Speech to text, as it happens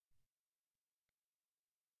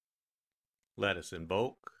Let us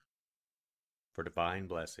invoke for divine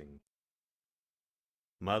blessing.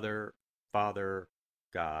 Mother, Father,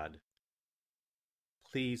 God,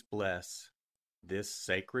 please bless this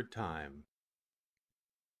sacred time.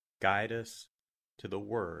 Guide us to the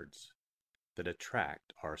words that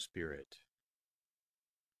attract our spirit.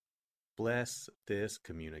 Bless this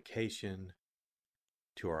communication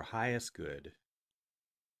to our highest good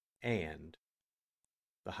and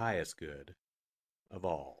the highest good of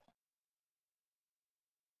all.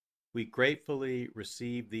 We gratefully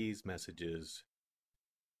receive these messages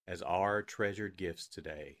as our treasured gifts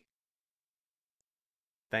today.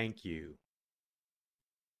 Thank you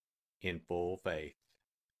in full faith.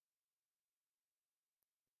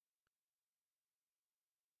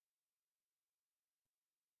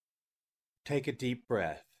 Take a deep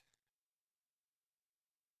breath.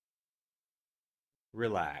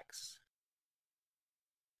 Relax.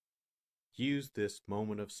 Use this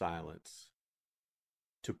moment of silence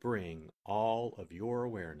to bring all of your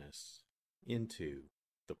awareness into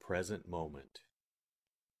the present moment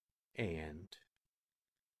and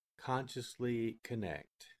consciously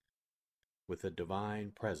connect with the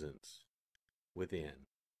divine presence within.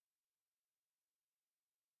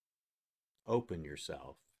 Open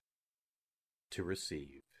yourself to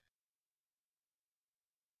receive.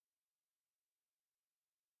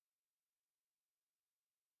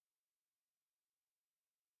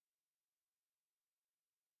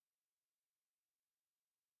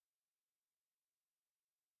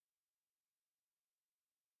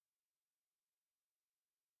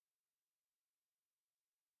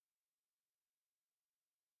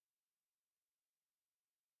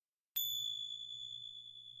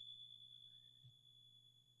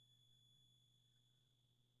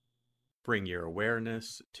 Bring your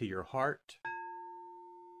awareness to your heart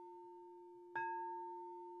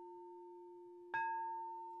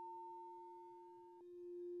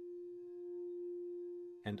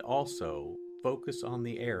and also focus on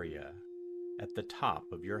the area at the top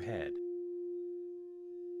of your head.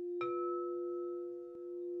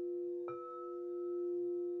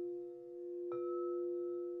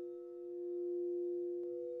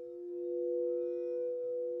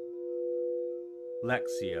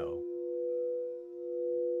 Lectio.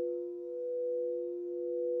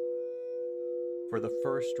 For the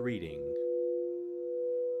first reading,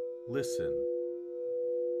 listen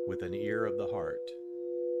with an ear of the heart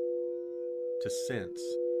to sense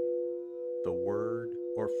the word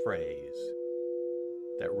or phrase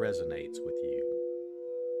that resonates with you.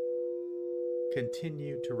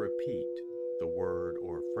 Continue to repeat the word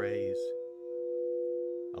or phrase.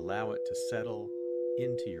 Allow it to settle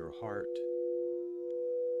into your heart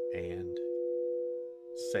and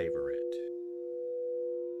savor it.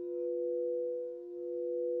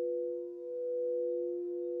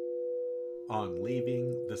 On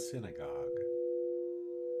leaving the synagogue,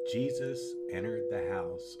 Jesus entered the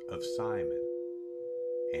house of Simon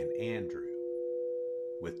and Andrew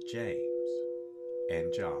with James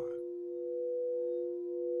and John.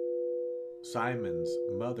 Simon's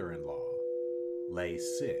mother-in-law lay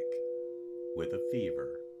sick with a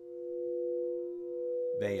fever.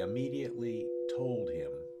 They immediately told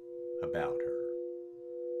him about her.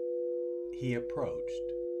 He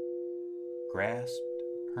approached, grasped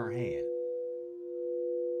her hand,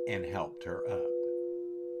 and helped her up.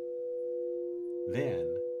 Then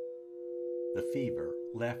the fever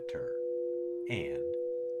left her, and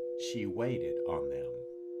she waited on them.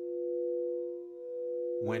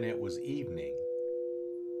 When it was evening,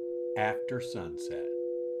 after sunset,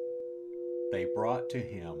 they brought to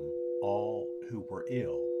him all who were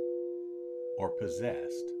ill or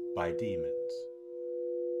possessed by demons.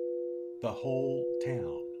 The whole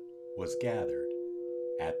town was gathered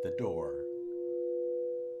at the door.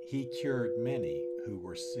 He cured many who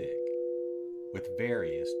were sick with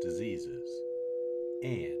various diseases,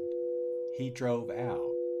 and he drove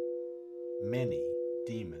out many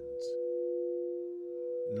demons,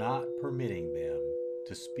 not permitting them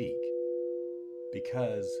to speak,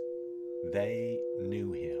 because they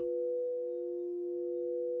knew him.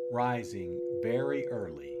 Rising very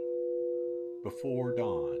early, before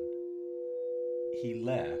dawn, he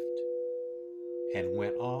left and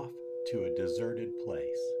went off to a deserted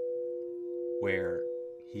place where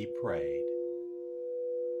he prayed.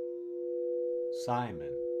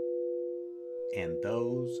 Simon and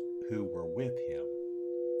those who were with him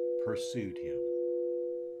pursued him,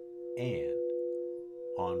 and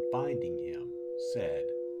on finding him said,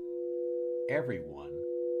 "Everyone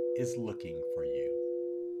is looking for you."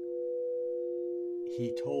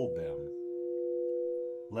 He told them,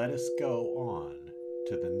 "Let us go on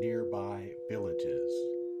to the nearby villages.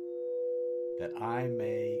 that I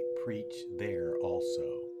may preach there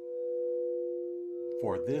also.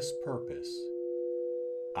 For this purpose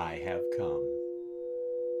I have come.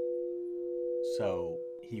 So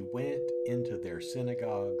he went into their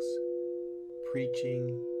synagogues, preaching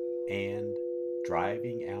and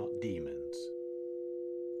driving out demons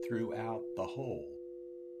throughout the whole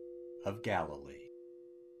of Galilee.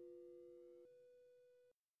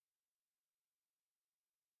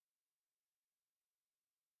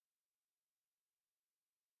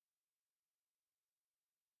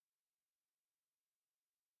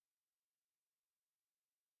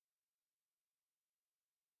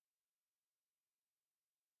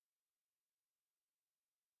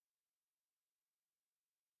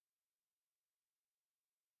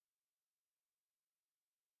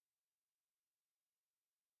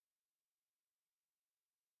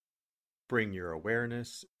 Bring your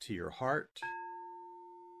awareness to your heart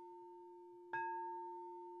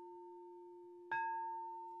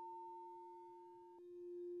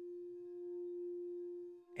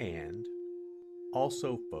and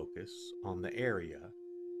also focus on the area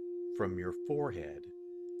from your forehead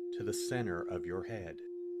to the center of your head.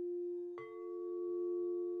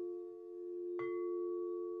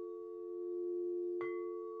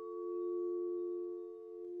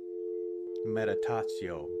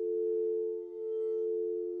 Meditatio.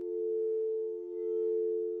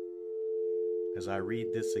 As I read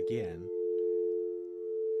this again,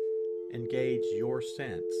 engage your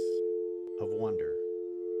sense of wonder.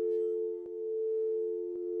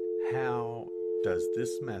 How does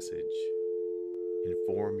this message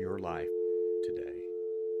inform your life today?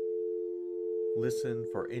 Listen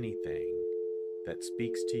for anything that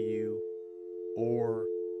speaks to you or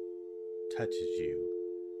touches you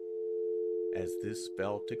as this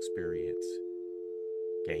felt experience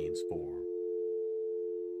gains form.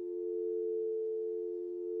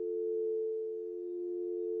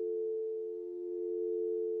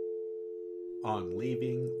 On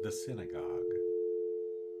leaving the synagogue,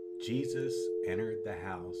 Jesus entered the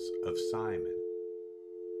house of Simon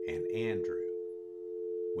and Andrew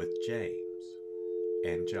with James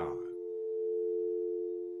and John.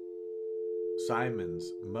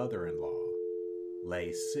 Simon's mother-in-law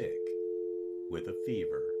lay sick with a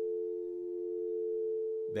fever.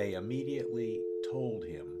 They immediately told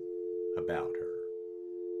him about her.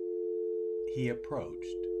 He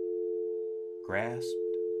approached, grasped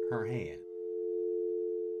her hand,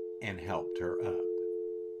 and helped her up.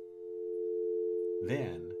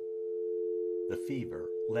 Then the fever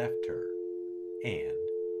left her, and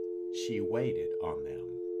she waited on them.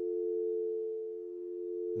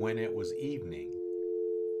 When it was evening,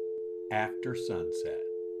 after sunset,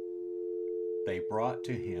 they brought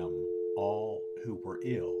to him all who were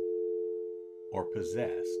ill or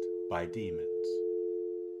possessed by demons.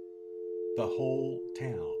 The whole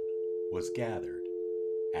town was gathered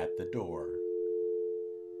at the door.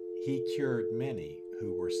 He cured many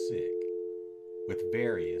who were sick with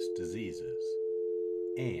various diseases,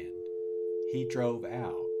 and he drove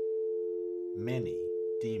out many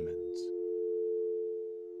demons,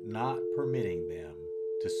 not permitting them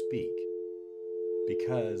to speak,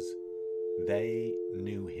 because they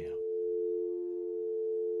knew him.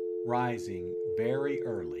 Rising very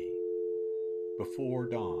early, before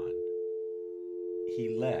dawn,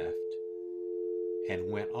 he left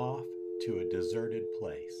and went off to a deserted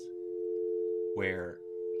place where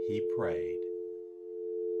he prayed.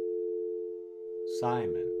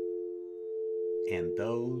 Simon and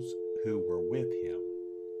those who were with him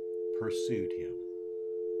pursued him,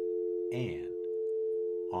 and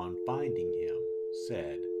on finding him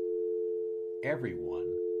said,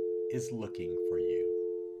 "Everyone is looking for you."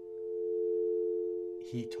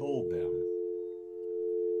 He told them,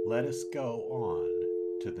 "Let us go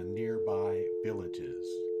on to the nearby villages,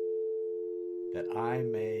 that I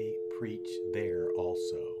may preach there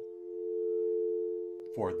also.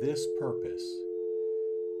 For this purpose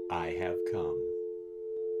I have come."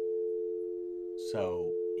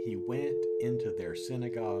 So he went into their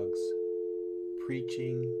synagogues,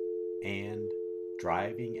 preaching and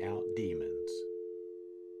driving out demons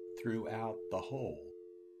throughout the whole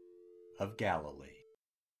of Galilee.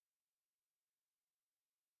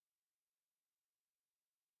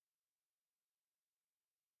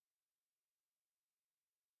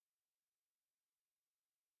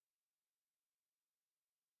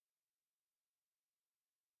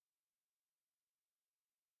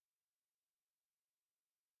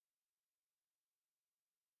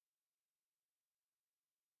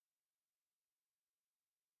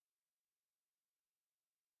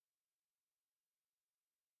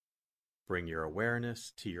 Bring your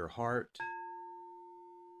awareness to your heart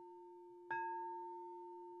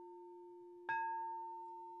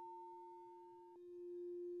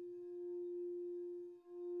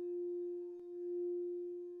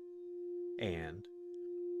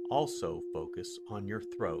Also focus on your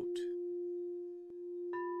throat.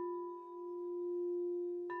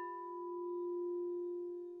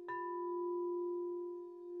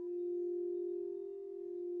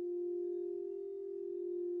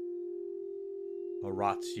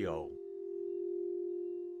 Oratio.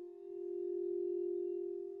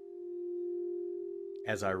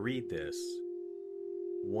 As I read this,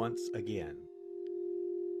 once again,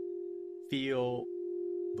 feel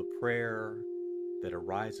the prayer that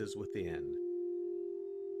arises within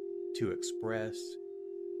to express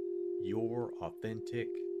your authentic,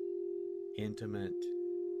 intimate,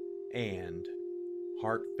 and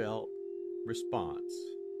heartfelt response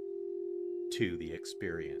to the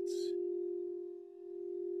experience.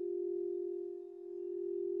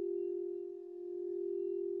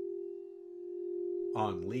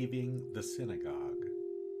 On leaving the synagogue,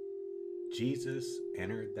 Jesus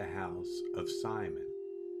entered the house of Simon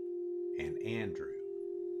and Andrew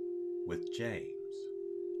with James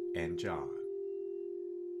and John.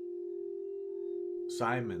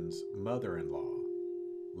 Simon's mother-in-law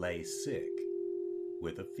lay sick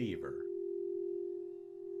with a fever.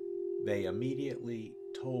 They immediately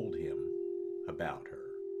told him about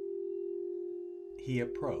her. He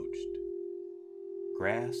approached,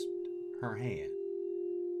 grasped her hand,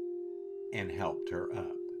 and helped her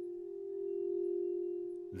up.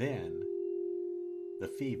 Then the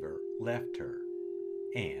fever left her,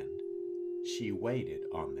 and she waited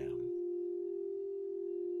on them.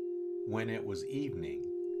 When it was evening,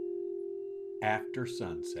 after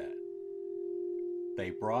sunset, they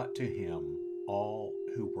brought to him all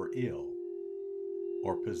who were ill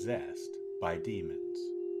or possessed by demons.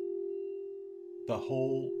 The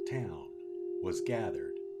whole town was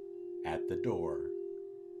gathered at the door.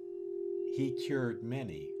 He cured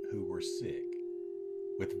many who were sick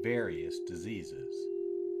with various diseases,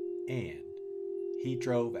 and he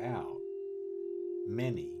drove out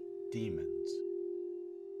many demons,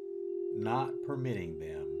 not permitting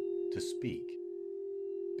them to speak,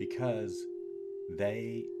 because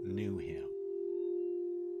they knew him.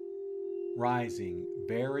 Rising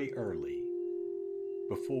very early,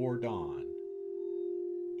 before dawn,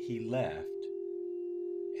 he left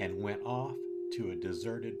and went off to a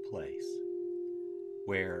deserted place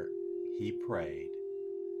where he prayed.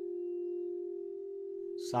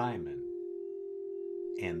 Simon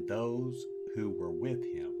and those who were with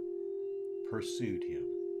him pursued him,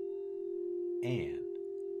 and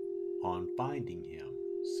on finding him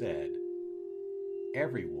said,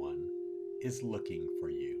 "Everyone is looking for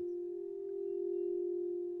you."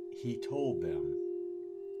 He told them,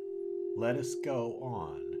 "Let us go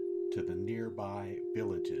on to the nearby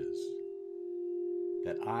villages,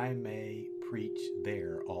 that I may preach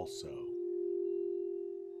there also.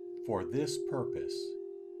 For this purpose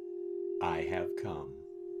I have come."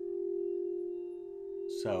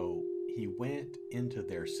 So he went into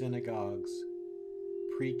their synagogues,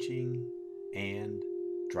 preaching and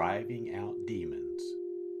driving out demons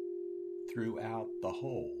throughout the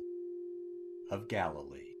whole of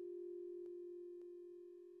Galilee.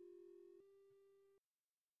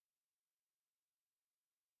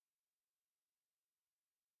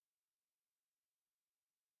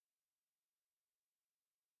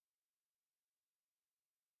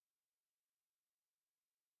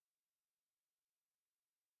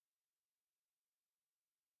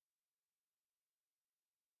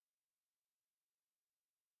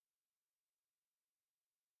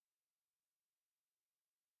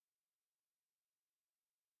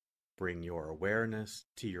 Bring your awareness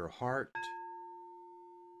to your heart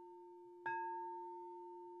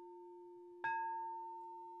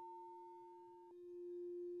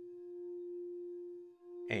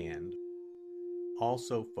and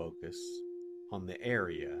also focus on the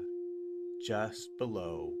area just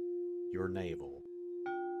below your navel.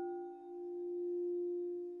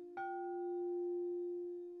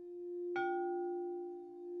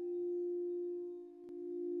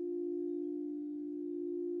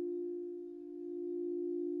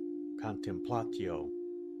 Contemplatio.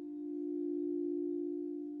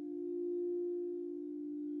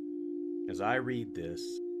 As I read this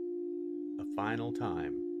a final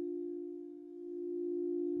time,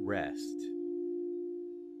 rest.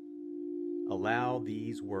 Allow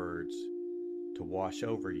these words to wash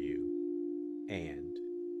over you and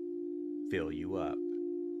fill you up.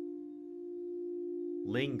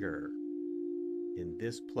 Linger in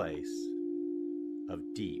this place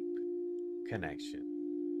of deep connection.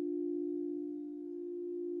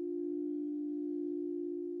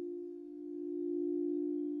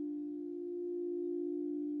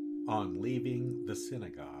 On leaving the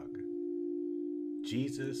synagogue,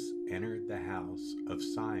 Jesus entered the house of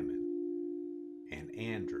Simon and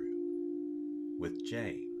Andrew with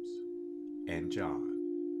James and John.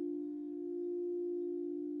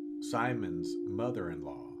 Simon's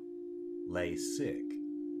mother-in-law lay sick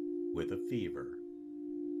with a fever.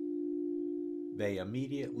 They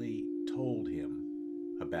immediately told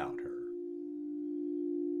him about her.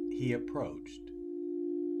 He approached,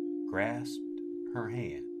 grasped her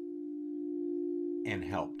hand, and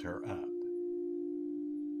helped her up.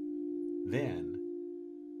 Then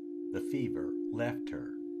the fever left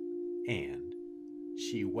her, and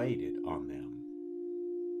she waited on them.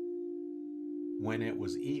 When it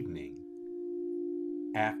was evening,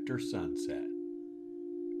 after sunset,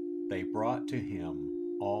 they brought to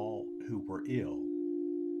him all who were ill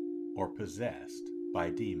or possessed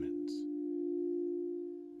by demons.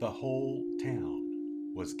 The whole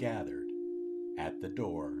town was gathered at the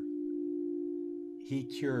door. He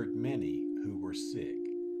cured many who were sick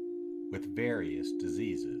with various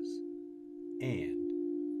diseases,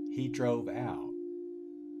 and he drove out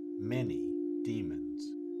many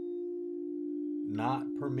demons, not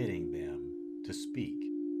permitting them to speak,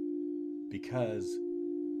 because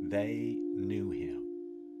they knew him.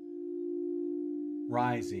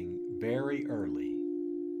 Rising very early,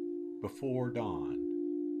 before dawn,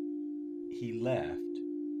 he left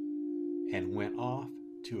and went off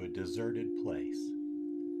to a deserted place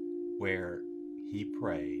where he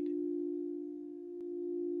prayed.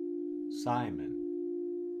 Simon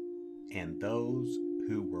and those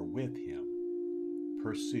who were with him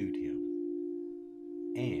pursued him,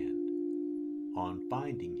 and on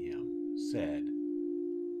finding him said,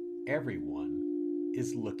 "Everyone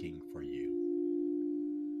is looking for you."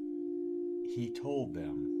 He told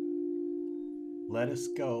them, "Let us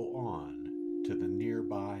go on to the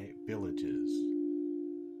nearby villages,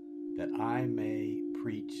 that I may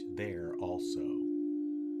preach there also.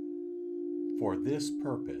 For this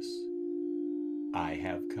purpose I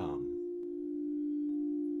have come."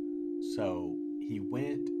 So he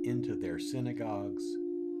went into their synagogues,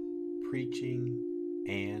 preaching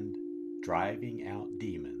and driving out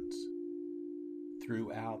demons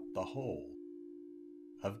throughout the whole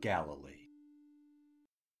of Galilee.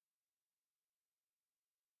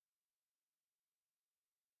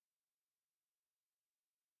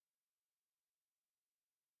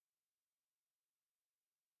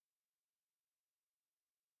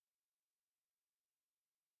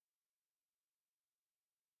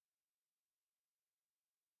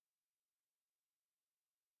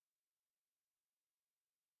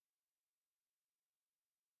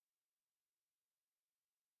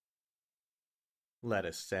 Let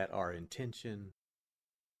us set our intention,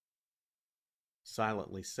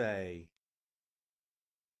 silently say,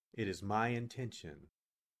 "It is my intention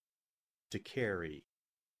to carry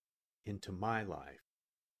into my life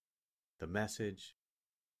the message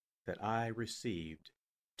that I received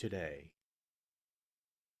today,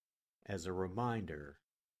 as a reminder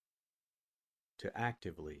to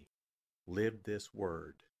actively live this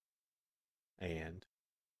word and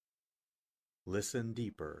listen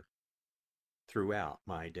deeper throughout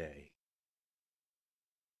my day."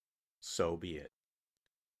 So be it.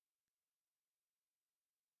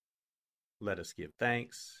 Let us give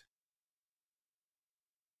thanks.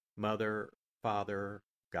 Mother, Father,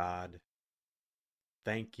 God,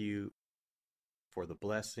 thank you for the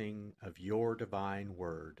blessing of your divine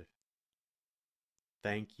word.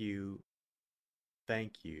 Thank you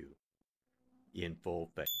in full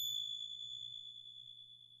faith.